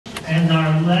And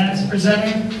our last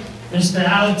presenter, Mr.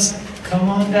 Alex, come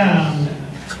on down.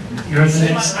 You're the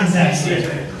next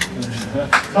contestant.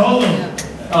 Coulombe.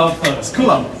 Oh, close.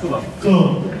 Coulombe.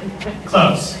 Cool.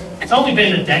 Close. It's only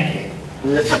been a decade.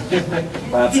 That's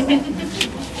all.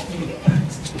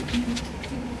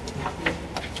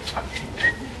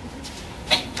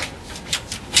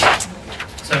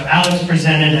 So Alex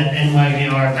presented at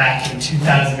NYVR back in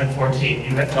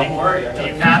 2014. Don't worry. Do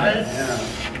you have it? Yeah.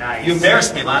 Nice. You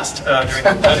embarrassed me last during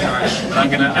the webinar, but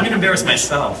I'm gonna embarrass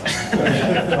myself.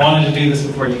 I wanted to do this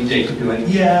before DJ could do it.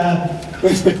 Yeah.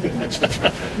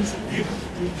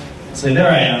 So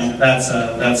there I am.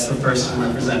 That's the first time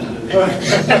I presented it.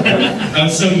 I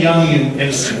was so young and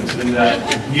innocent,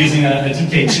 and using a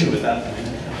TK2 at that point.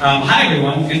 Hi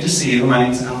everyone, good to see you. My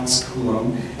name's Alex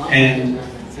Coulombe, and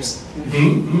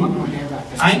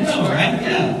I know, right?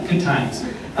 Yeah, good times.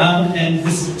 And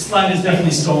this slide is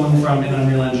definitely stolen from an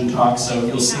Unreal Engine talk, so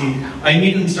you'll see I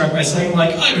immediately start by saying,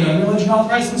 like, I'm an Unreal Engine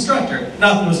authorized instructor.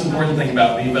 Not the most important thing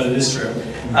about me, but it is true.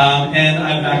 And I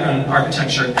have a background in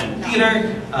architecture and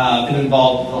theater. Been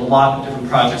involved with a lot of different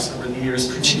projects over the years,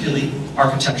 particularly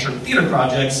architecture and theater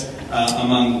projects,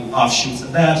 among offshoots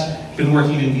of that. Been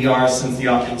working in VR since the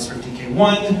Oculus Rift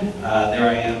DK1. There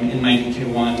I am in my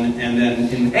DK1. And then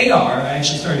in AR, I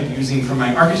actually started using for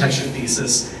my architecture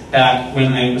thesis back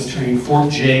when I was turning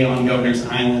Fort J on Governor's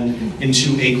Island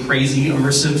into a crazy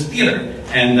immersive theater.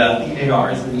 And the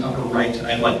AR is in the upper right.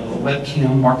 I have like a little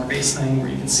webcam marker-based thing where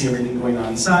you can see everything going on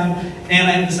inside. And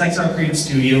I have this XR creative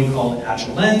studio called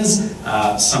Agile Lens.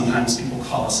 Sometimes people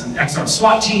call us an XR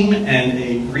SWAT team, and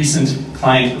a recent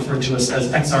client referred to us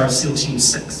as XR SEAL Team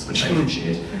 6, which I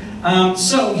appreciate.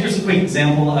 So here's a quick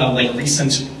example of like a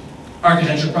recent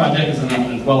architecture project, because I'm not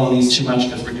going to dwell on these too much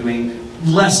because we're doing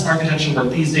less architecture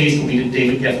work these days, but we did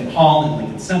David Geffen Hall in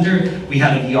Lincoln Center. We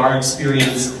had a VR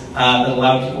experience that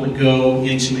allowed people to go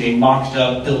into a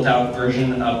mocked-up, built-out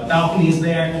version of the balconies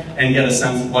there and get a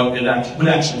sense of what it would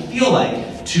actually feel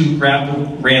like to grab the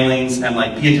railings and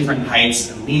like be at different heights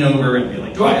and lean over and be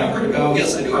like, do I have vertigo?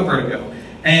 Yes, I do have vertigo.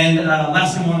 And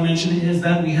last thing I want to mention is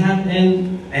that we have a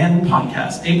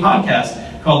podcast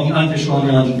called the Unofficial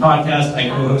Unreal Engine Podcast. I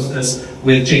co-host this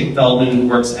with Jacob Feldman, who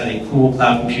works at a cool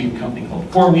cloud computing company called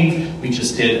CoreWeave. We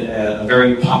just did a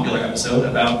very popular episode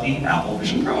about the Apple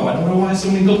Vision Pro. I don't know why so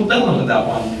many people downloaded that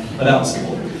one, but that was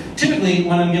cool. Typically,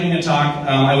 when I'm giving a talk,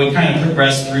 I would kind of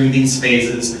progress through these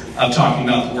phases of talking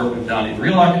about the work we've done in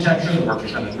real architecture, the work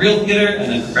we've done in real theater,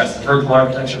 and then progress to virtual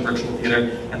architecture, virtual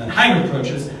theater, and then hybrid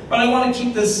approaches. But I want to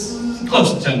keep this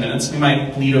close to 10 minutes. We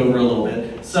might bleed over a little bit.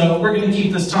 So we're going to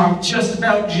keep this talk just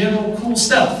about general cool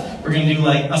stuff. We're going to do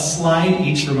like a slide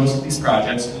each for most of these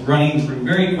projects, running through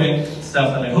very quick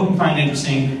stuff that I hope you find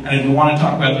interesting. And if you want to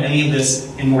talk about any of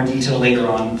this in more detail later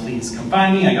on, please come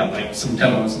find me. I got like some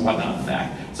demos and whatnot in the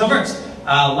back. So first,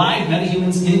 live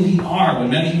MetaHumans in VR. When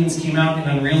MetaHumans came out in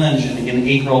Unreal Engine in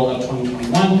April of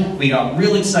 2021, we got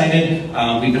real excited.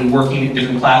 We've been working at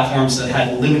different platforms that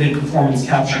had limited performance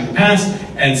capture in the past,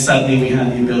 and suddenly we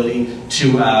had the ability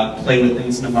to play with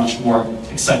things in a much more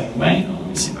exciting way. Let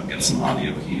me see if I've got some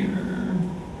audio here.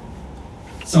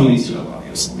 Some of these do have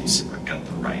audio, so let me see if I've got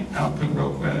the right output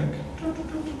real quick.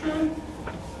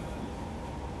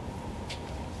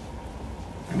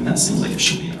 I mean, that seems like it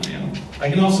should be audio. I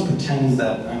can also pretend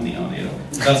that I'm the audio.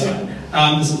 That's fine.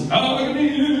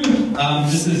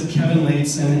 This is Kevin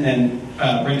Lateson and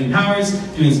Brendan Powers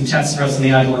doing some tests for us in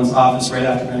the Agile Lens office right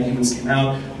after MetaHumans came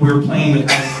out. We were playing with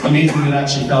how amazing it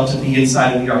actually felt to be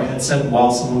inside a VR headset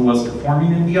while someone was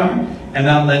performing in VR. And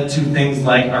that led to things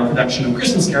like our production of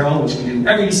Christmas Carol, which we do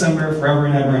every December, forever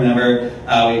and ever and ever.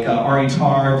 We've got Ari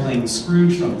Tar playing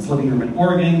Scrooge from his living room in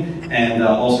Oregon, and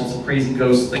all sorts of crazy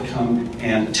ghosts that come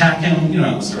and attack him. You know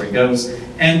how the story goes.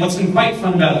 And what's been quite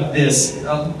fun about this,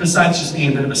 besides just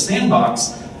being a bit of a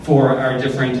sandbox for our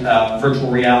different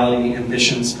virtual reality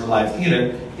ambitions for live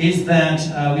theater, is that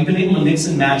we've been able to mix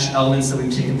and match elements that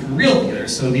we've taken from real theater.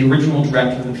 So the original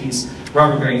director of the piece,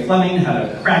 Robert Barry Fleming, had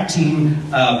a crack team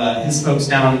of his folks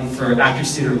down for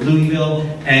Actors Theater of Louisville,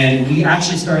 and we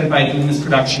actually started by doing this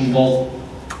production both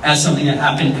as something that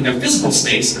happened in their physical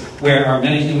space, where our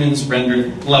metahumans,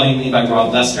 rendered lovingly by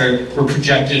Rob Lester, were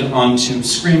projected onto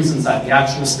screens inside the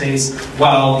actual space,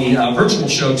 while the virtual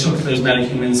show took those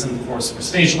metahumans and, of course, were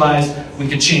spatialized. We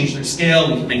could change their scale,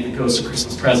 we could make the ghost a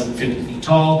Christmas present 50 feet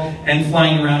tall, and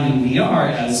flying around in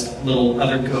VR as little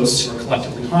other ghosts who are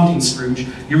collectively haunting Scrooge,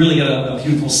 you really get a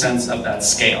beautiful sense of that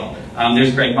scale.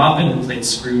 There's Greg Moppin, who played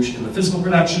Scrooge in the physical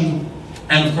production,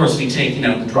 and of course we take,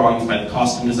 the drawings by the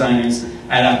costume designers,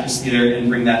 at Actors Theatre and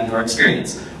bring that into our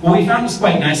experience. What we found was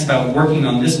quite nice about working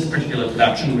on this particular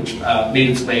production, which made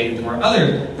its way into our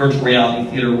other virtual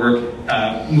reality theater work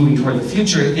moving toward the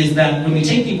future, is that when we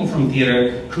take people from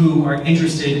theater who are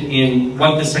interested in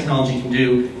what this technology can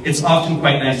do, it's often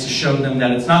quite nice to show them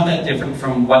that it's not that different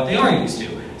from what they are used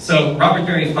to. So Robert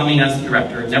Barry Fleming, as the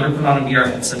director, had never put on a VR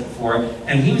headset before,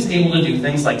 and he was able to do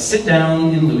things like sit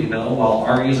down in Louisville while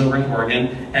Ari is over in Oregon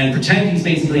and pretend he's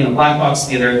basically in a black box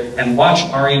theater and watch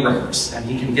Ari rehearse. And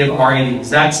he can give Ari the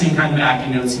exact same kind of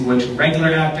acting notes he would to a regular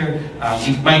actor.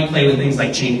 He might play with things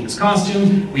like changing his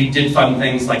costume. We did fun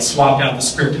things like swapped out the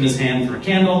script in his hand for a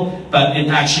candle, but it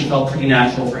actually felt pretty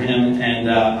natural for him. And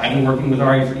I've been working with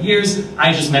Ari for years.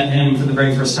 I just met him for the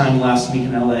very first time last week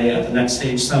in LA at the Next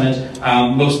Stage Summit.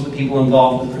 Most of the people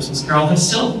involved with Christmas Carol have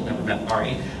still never met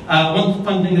Ari. One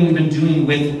fun thing that we've been doing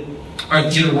with our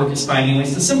theater work is finding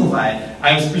ways to simplify it.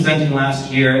 I was presenting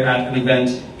last year at an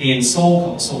event in Seoul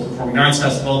called the Seoul Performing Arts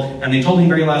Festival, and they told me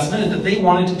very last minute that they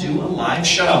wanted to do a live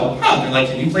show. They're like,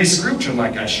 can you play Scrooge? I'm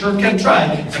like, I sure can try.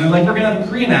 And they're like, we're going to have a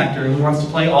Korean actor who wants to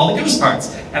play all the ghost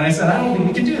parts. And I said, I don't think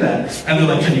we can do that. And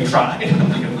they're like, can you try? I'm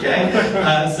like,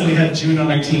 okay. So we had June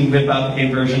on our team whip up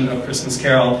a version of Christmas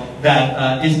Carol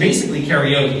that is basically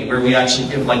karaoke, where we actually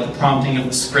give like the prompting of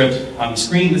the script on the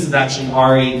screen. This is actually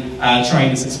Ari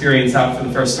trying this experience out for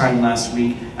the first time last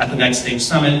week at the Next Stage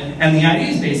Summit. And the idea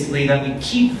is basically that we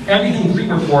keep everything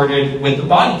pre-recorded with the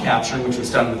body capture, which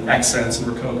was done with Xsense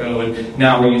and Rococo, and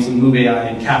now we're using Move AI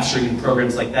and capturing and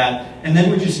programs like that. And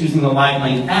then we're just using the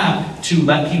LiveLink app to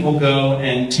let people go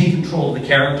and take control of the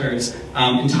characters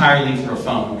entirely through a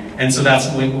phone. And so that's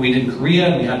what we did in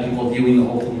Korea. We had people viewing the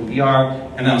whole thing in VR,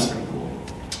 and that was pretty cool.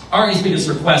 Ari's biggest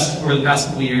request over the past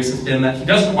couple of years has been that he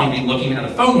doesn't want to be looking at a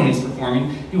phone when he's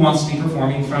performing. He wants to be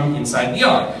performing from inside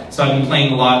VR. So I've been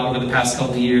playing a lot over the past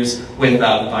couple of years with the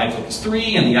Vive Focus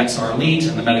 3 and the XR Elite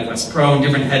and the MetaQuest Pro and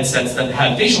different headsets that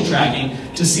have facial tracking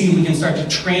to see if we can start to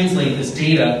translate this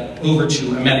data over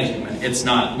to a metahuman. It's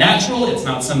not natural, it's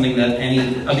not something that any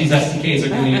of these SDKs are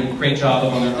doing a great job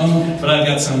of on their own, but I've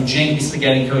got some janky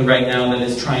spaghetti code right now that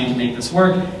is trying to make this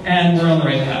work, and we're on the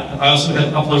right path. I also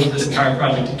have uploaded this entire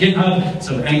project to GitHub,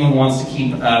 so if anyone wants to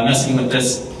keep messing with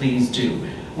this, please do.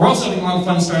 We're also having a lot of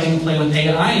fun starting to play with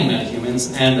AI and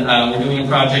metahumans, and we're doing a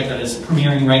project that is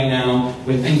premiering right now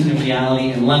with Infinite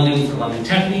Reality in London for London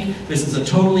Tech Week. This is a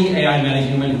totally AI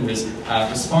metahuman who is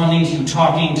responding to you,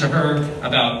 talking to her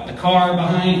about the car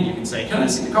behind, and you can say, can I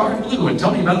see the car in blue, and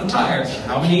tell me about the tires, and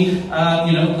how many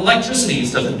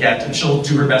electricities does it get, and she'll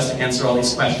do her best to answer all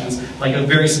these questions, like a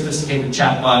very sophisticated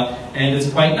chatbot, and it's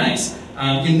quite nice.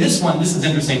 In this one, this is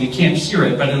interesting, you can't hear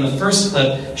it, but in the first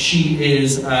clip, she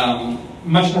is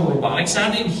much more robotic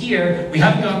sounding. Here, we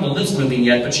haven't gotten the lips moving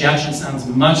yet, but she actually sounds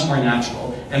much more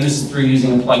natural. And this is through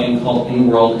using a plugin called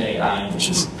In-World AI, which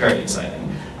is very exciting.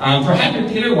 For Hybrid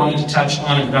Theater, wanted to touch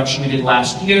on a production we did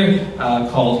last year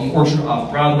called The Orchard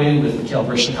Off-Broadway with Mikhail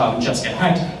Baryshnikov and Jessica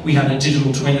Hecht. We had a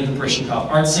digital twin at the Baryshnikov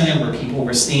Art Center where people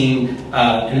were seeing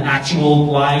an actual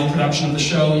live production of the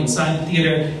show inside the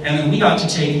theater, and then we got to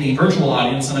take the virtual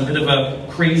audience on a bit of a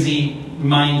crazy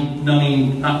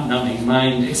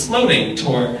mind-exploding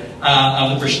tour of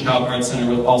the Baryshnikov Art Center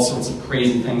with all sorts of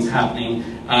crazy things happening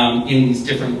in these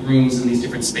different rooms and these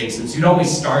different spaces. You'd always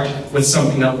start with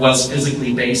something that was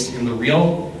physically based in the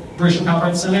real Baryshnikov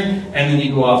Art Center, and then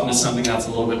you go off into something that's a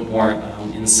little bit more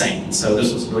insane. So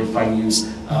this was really fun use,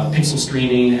 pixel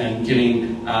streaming and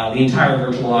giving the entire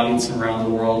virtual audience from around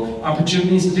the world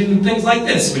opportunities to do things like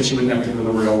this, which you would never do in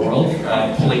the real world,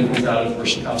 pulling things out of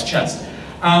Baryshnikov's chest.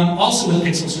 Also with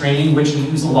pixel streaming, which we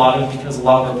use a lot of because a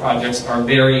lot of our projects are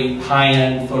very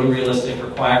high-end, photorealistic,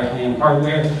 require high-end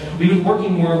hardware. We've been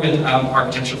working more with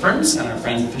architecture firms and our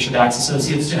friends at Fisher Dax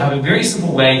Associates to have a very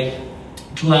simple way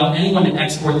to allow anyone to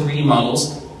export 3D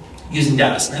models using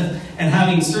DataSmith and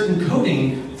having certain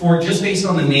coding for just based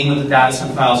on the name of the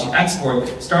DataSmith files you export,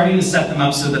 starting to set them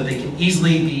up so that they can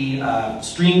easily be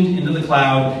streamed into the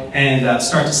cloud and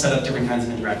start to set up different kinds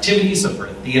of interactivity. So for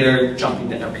a theater, jumping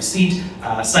to every seat,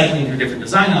 cycling through different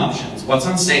design options, what's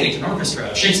on stage, an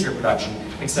orchestra, a Shakespeare production,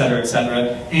 etc.,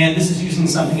 etc. And this is using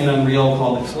something in Unreal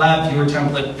called the Collab Viewer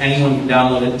Template. Anyone can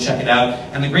download it and check it out.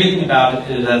 And the great thing about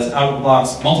it is it has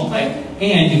out-of-the-box multiplayer,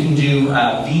 and you can do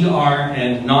VR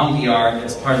and non-VR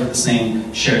as part of the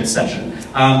same shared session.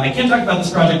 I can't talk about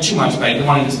this project too much, but I do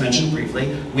want to just mention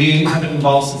briefly. We have been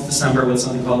involved since December with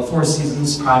something called Four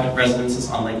Seasons Private Residences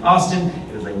on Lake Austin.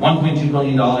 It is a $1.2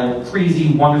 billion,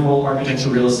 crazy, wonderful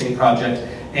architectural real estate project.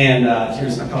 And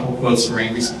here's a couple quotes from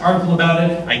a recent article about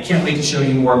it. I can't wait to show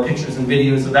you more pictures and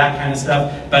videos of that kind of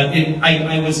stuff. But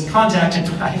I was contacted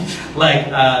by like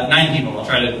 9 people. I'll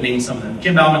try to name some of them.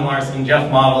 Kim Bauman-Larson, Jeff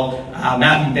Model,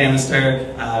 Matthew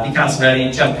Bannister, Vikas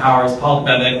Reddy, Jeff Powers, Paul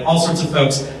Bebek, all sorts of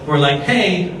folks who are like,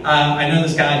 hey, I know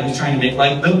this guy who's trying to make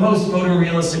like the most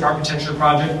photorealistic architecture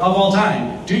project of all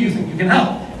time. Do you think you can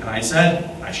help? And I said,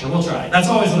 I sure will try. That's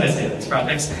always what I say to these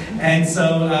projects. And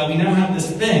so we now have this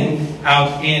thing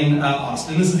out in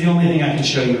Austin. This is the only thing I can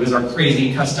show you is our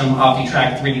crazy custom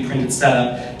OptiTrack 3D printed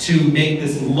setup to make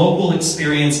this local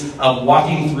experience of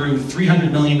walking through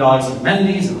 $300 million of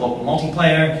amenities and local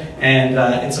multiplayer. And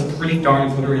it's a pretty darn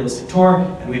photorealistic tour.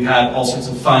 And we've had all sorts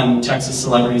of fun Texas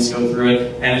celebrities go through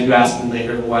it. And if you ask me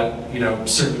later what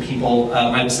certain people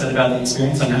might have said about the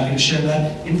experience, I'm happy to share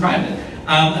that in private.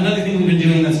 Another thing we've been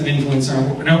doing that's been influencing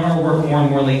our work more and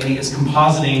more lately is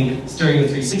compositing Stereo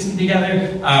 360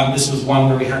 together. This was one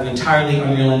where we had an entirely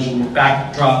Unreal Engine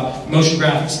backdrop, motion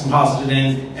graphics composited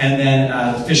in, and then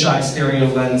the fisheye stereo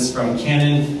lens from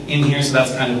Canon in here, so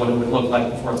that's kind of what it would look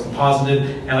like before it's composited.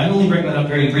 And I only bring that up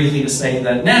very briefly to say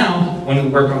that now, when we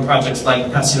work on projects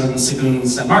like Passion Seguin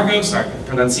San Marcos, sorry for the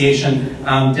pronunciation,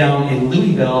 down in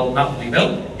Louisville, not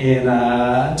Louisville, in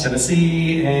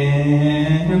Tennessee,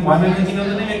 and why am I thinking of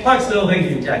the name? Clarksville, thank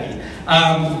you, Jackie.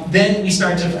 Then we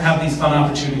start to have these fun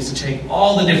opportunities to take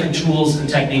all the different tools and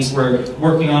techniques we're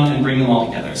working on and bring them all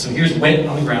together. So here's WIT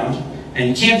on the ground, and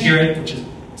you can't hear it, which is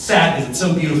sad because it's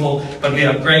so beautiful, but we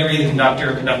have Gregory, the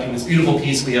conductor, conducting this beautiful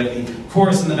piece. We have the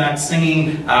chorus in the back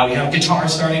singing. We have guitar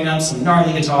starting up, some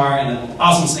gnarly guitar, and then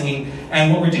awesome singing.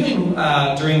 And what we're doing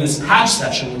during this patch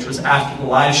session, which was after the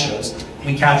live shows,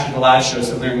 we captured the live shows,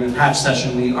 so during the patch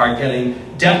session we are getting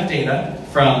depth data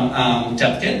from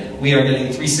DepthKit. We are getting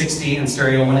 360 and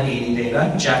Stereo 180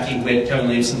 data. Jackie, Witt, Kevin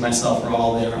Leaves, and myself are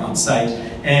all there on site.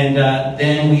 And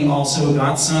then we also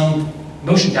got some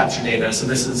motion capture data. So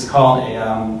this is called a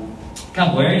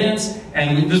capoeira dance.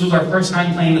 And this was our first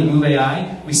time playing with Move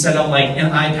AI. We set up like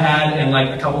an iPad and like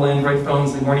a couple Android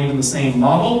phones. They weren't even the same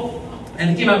model.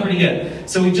 And it came out pretty good.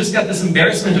 So we just got this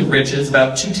embarrassment of riches,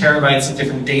 about 2 terabytes of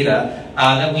different data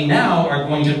that we now are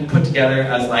going to put together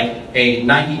as like a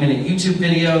 90-minute YouTube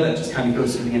video that just kind of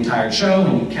goes through the entire show,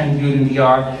 and you can view it in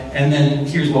VR. And then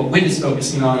here's what WIT is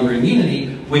focusing on over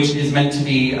Immunity, which is meant to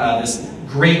be this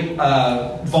great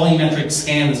volumetric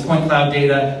scan, this point cloud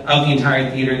data of the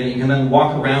entire theater that you can then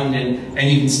walk around in, and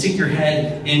you can stick your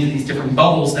head into these different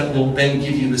bubbles that will then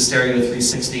give you the Stereo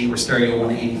 360 or Stereo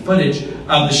 180 footage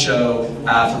of the show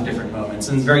from different moments.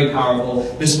 And it's very powerful.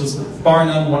 This was, bar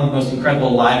none, one of the most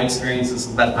incredible live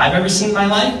experiences that I've ever seen in my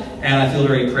life, and I feel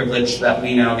very privileged that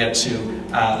we now get to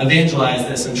evangelize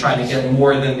this and try to get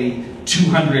more than the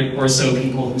 200 or so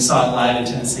people who saw it live in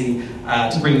Tennessee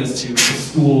to bring this to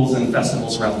schools and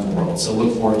festivals around the world. So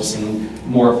look forward to seeing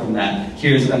more from that.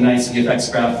 Here's a nice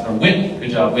VFX graph from WIT.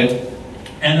 Good job, WIT.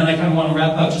 And then I kind of want to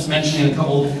wrap up just mentioning a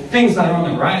couple things that are on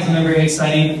the horizon that are very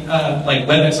exciting, like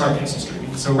WebXR pixel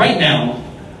streaming. So right now,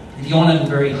 if you want to have a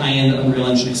very high-end Unreal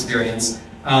Engine experience,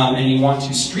 and you want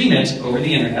to stream it over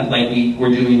the internet, like we were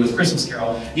doing with Christmas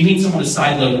Carol, you need someone to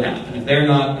sideload an app. And if they're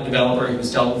not a developer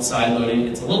who's dealt with sideloading,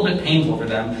 it's a little bit painful for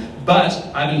them. But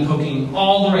I've been poking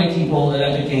all the right people at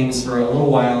Epic Games for a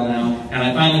little while now, and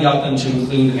I finally got them to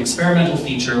include an experimental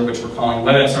feature, which we're calling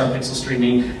WebXR Pixel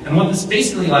Streaming. And what this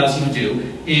basically allows you to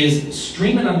do is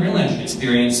stream an Unreal Engine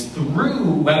experience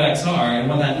through WebXR. And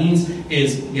what that means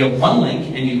is you have one link,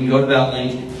 and you can go to that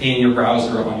link in your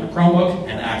browser on your Chromebook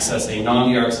and access a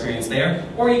non-VR experience there,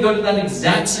 or you go to that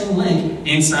exact same link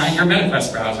inside your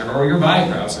MetaQuest browser, or your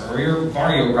Vive browser, or your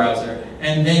Vario browser,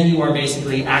 and then you are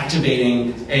basically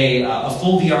activating a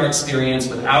full VR experience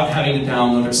without having to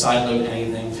download or sideload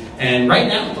anything. And right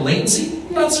now, the latency,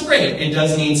 not so great. It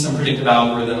does need some predictive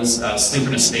algorithms,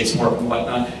 synchronous space warp and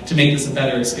whatnot, to make this a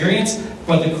better experience.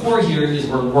 But the core here is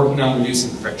we're working on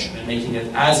reducing friction and making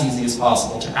it as easy as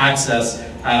possible to access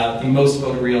the most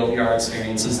photoreal VR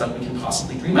experiences that we can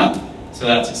possibly dream up. So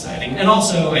that's exciting. And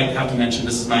also, I have to mention,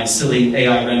 this is my silly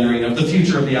AI rendering of the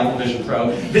future of the Apple Vision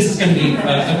Pro. This is going to be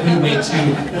a good way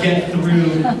to get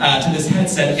through to this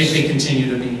headset if they continue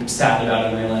to be sad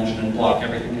about Unreal Engine and block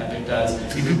everything Epic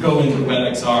does. You could go into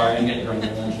WebXR and get your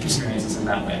Unreal Engine experiences in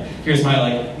that way. Here's my,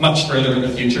 like, much further in the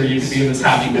future. You could be in this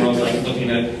happy world, like, looking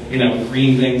at,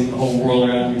 green things, the whole world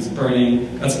around you is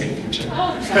burning. That's a good future.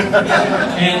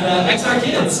 And XR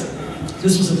Kids.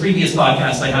 This was a previous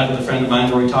podcast I had with a friend of mine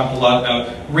where we talked a lot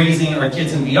about raising our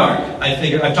kids in VR.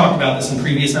 I've talked about this in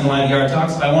previous NY VR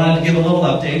talks, but I wanted to give a little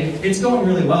update. It's going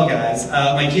really well, guys.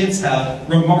 My kids have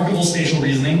remarkable spatial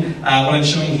reasoning. What I'm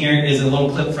showing here is a little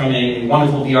clip from a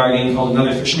wonderful VR game called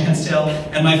Another Fisherman's Tale,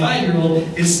 and my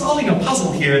 5-year-old is solving a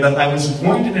puzzle here that I was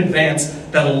warned in advance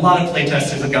that a lot of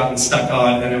playtesters have gotten stuck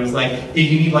on, and it was like,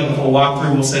 if you need like a full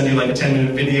walkthrough, we'll send you like a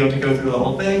 10-minute video to go through the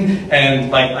whole thing, and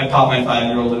like I popped my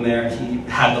 5-year-old in there, he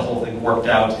had the whole thing worked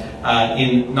out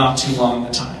in not too long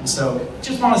a time. So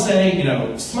just want to say, you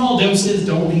know, small doses,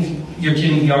 don't leave your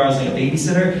kid in VR as like a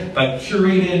babysitter, but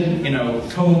curated, you know,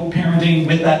 co-parenting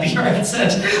with that VR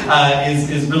headset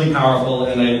is really powerful,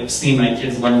 and I've seen my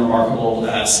kids learn remarkable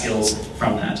skills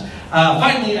from that.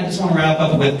 Finally, I just want to wrap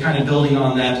up with kind of building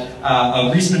on that,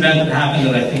 a recent event that happened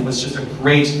that I think was just a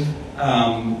great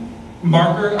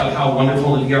marker of how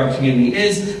wonderful the VR community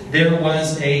is. There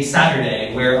was a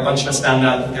Saturday where a bunch of us found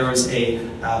out that there was a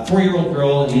 4-year-old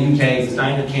girl in the UK who was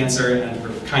dying of cancer, and her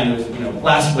kind of, you know,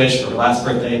 last wish for her last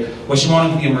birthday was she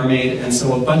wanted to be a mermaid, and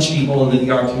so a bunch of people in the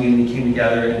VR community came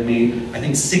together and made, I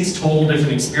think, 6 total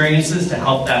different experiences to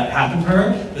help that happen for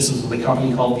her. This was with a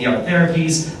company called VR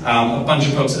Therapies. A bunch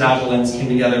of folks at Agile Lens came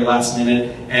together last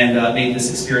minute and made this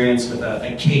experience with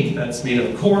a cake that's made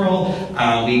of coral.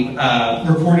 We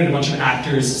recorded a bunch of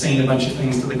actors saying a bunch of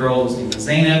things to the girl whose name was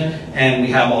Zainab, and we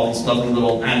have all these lovely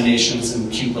little animations and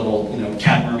cute little, you know,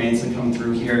 cat mermaids that come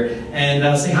through here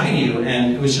and say hi to you.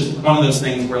 And it was just one of those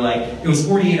things where, like, it was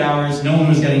 48 hours, no one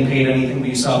was getting paid anything, but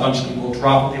you saw a bunch of people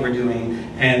drop what they were doing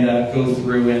and go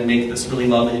through and make this really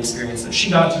lovely experience that she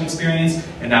got to experience,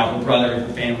 and now her brother and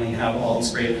her family have all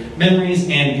these great memories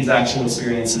and these actual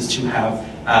experiences to have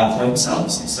for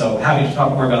themselves. So happy to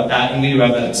talk more about that, and we do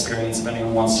have that experience if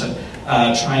anyone wants to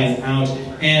try it out.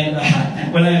 And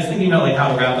when I was thinking about like how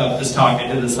to wrap up this talk, I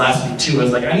did this last week too. I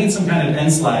was like, I need some kind of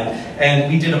end slide,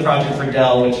 and we did a project for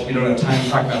Dell, which we don't have time to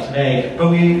talk about today. But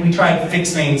we tried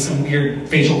fixing some weird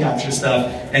facial capture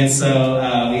stuff, and so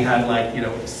we had like, you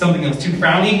know, something that was too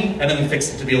frowny, and then we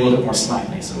fixed it to be a little bit more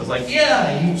smiley. So it was like,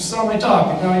 yeah, you saw my talk,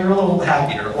 and now you're a little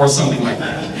happier, or something like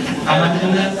that.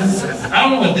 And that's, I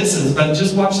don't know what this is, but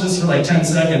just watch this for like 10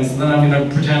 seconds, and then I'm going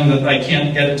to pretend that I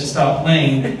can't get it to stop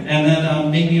playing, and then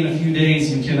maybe in a few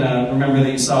days you can remember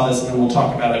that you saw this, and then we'll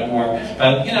talk about it more.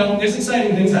 But, you know, there's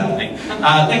exciting things happening.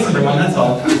 Thanks, everyone. That's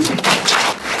all.